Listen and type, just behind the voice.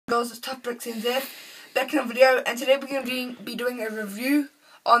Girls, it's Tough Bricks NZ, back in a video, and today we're going to be doing a review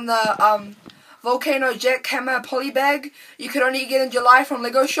on the Volcano jackhammer poly bag. You could only get in July from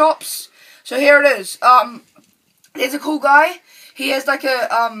Lego shops. So here it is. There's a cool guy. He has like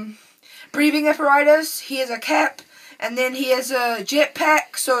a breathing apparatus. He has a cap, and then he has a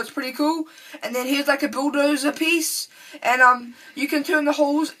jetpack, so it's pretty cool. And then here's like a bulldozer piece, and you can turn the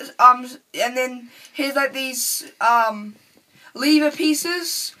holes. And then here's like these lever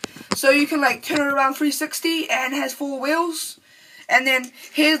pieces, so you can like turn it around 360, and it has 4 wheels. And then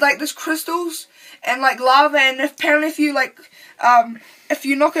here's like this crystals and like lava, and apparently if you like if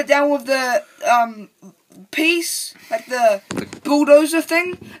you knock it down with the piece, like the bulldozer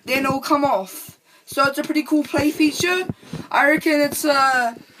thing, then it'll come off. So it's a pretty cool play feature. I reckon it's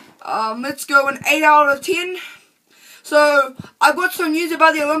let's go an 8 out of 10. So I've got some news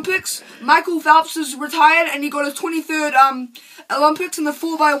about the Olympics. Michael Phelps is retired, and he got his 23rd Olympics in the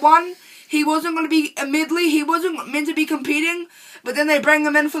 4x1. He wasn't going to be a medley. He wasn't meant to be competing, but then they bring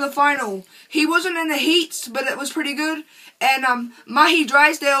him in for the final. He wasn't in the heats, but it was pretty good. And Mahi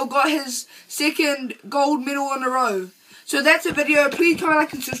Drysdale got his 2nd gold medal in a row. So that's the video. Please comment,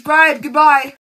 like, and subscribe. Goodbye.